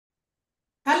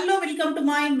welcome to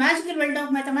my magical world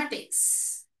of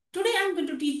mathematics. Today I am going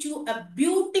to teach you a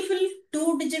beautiful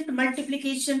two-digit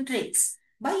multiplication tricks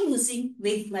by using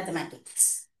Vedic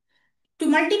mathematics. To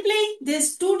multiply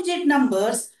these two-digit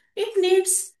numbers, it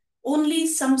needs only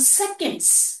some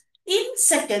seconds. In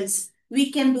seconds, we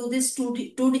can do this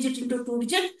two-digit into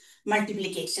two-digit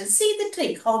multiplication. See the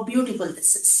trick, how beautiful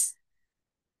this is.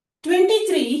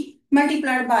 23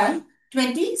 multiplied by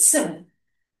 27.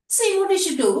 See what we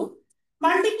should do.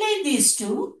 Multiply these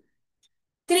two.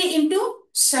 3 into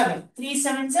 7. 3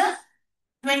 sevens are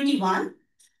 21.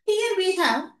 Here we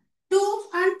have 2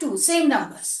 and 2, same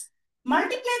numbers.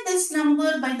 Multiply this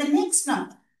number by the next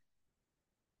number.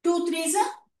 2 threes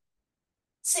are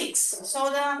 6. So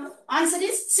the answer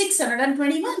is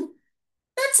 621.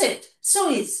 That's it. So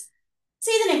easy.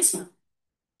 See the next one.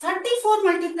 34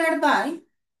 multiplied by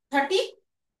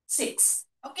 36.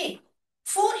 Okay.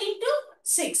 4 into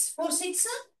 6. 4 6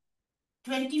 are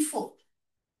 24.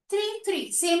 3,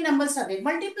 3. Same numbers again.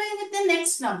 Multiply with the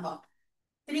next number.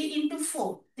 3 into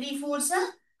 4. 3 fours are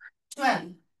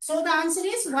 12. So the answer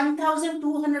is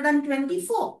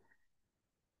 1224.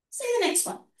 See the next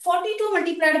one. 42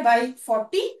 multiplied by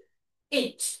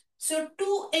 48. So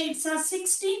 2 8s are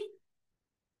 16.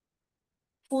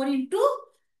 4 into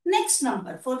next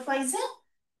number. 4 5s are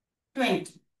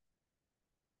 20.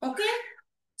 Okay.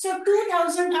 So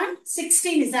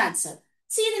 2016 is the answer.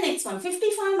 See the next one.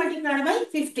 55 multiplied by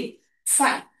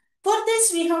 55. For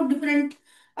this, we have different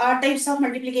types of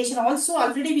multiplication also.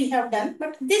 Already we have done.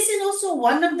 But this is also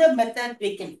one of the method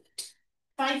we can get.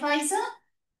 5 5s are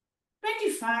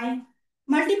 25.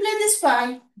 Multiply this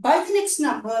 5 by the next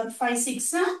number. 5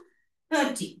 6 are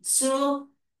 30. So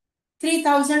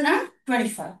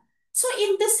 3025. So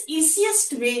in this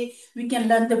easiest way, we can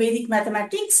learn the Vedic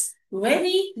mathematics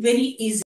very, very easy.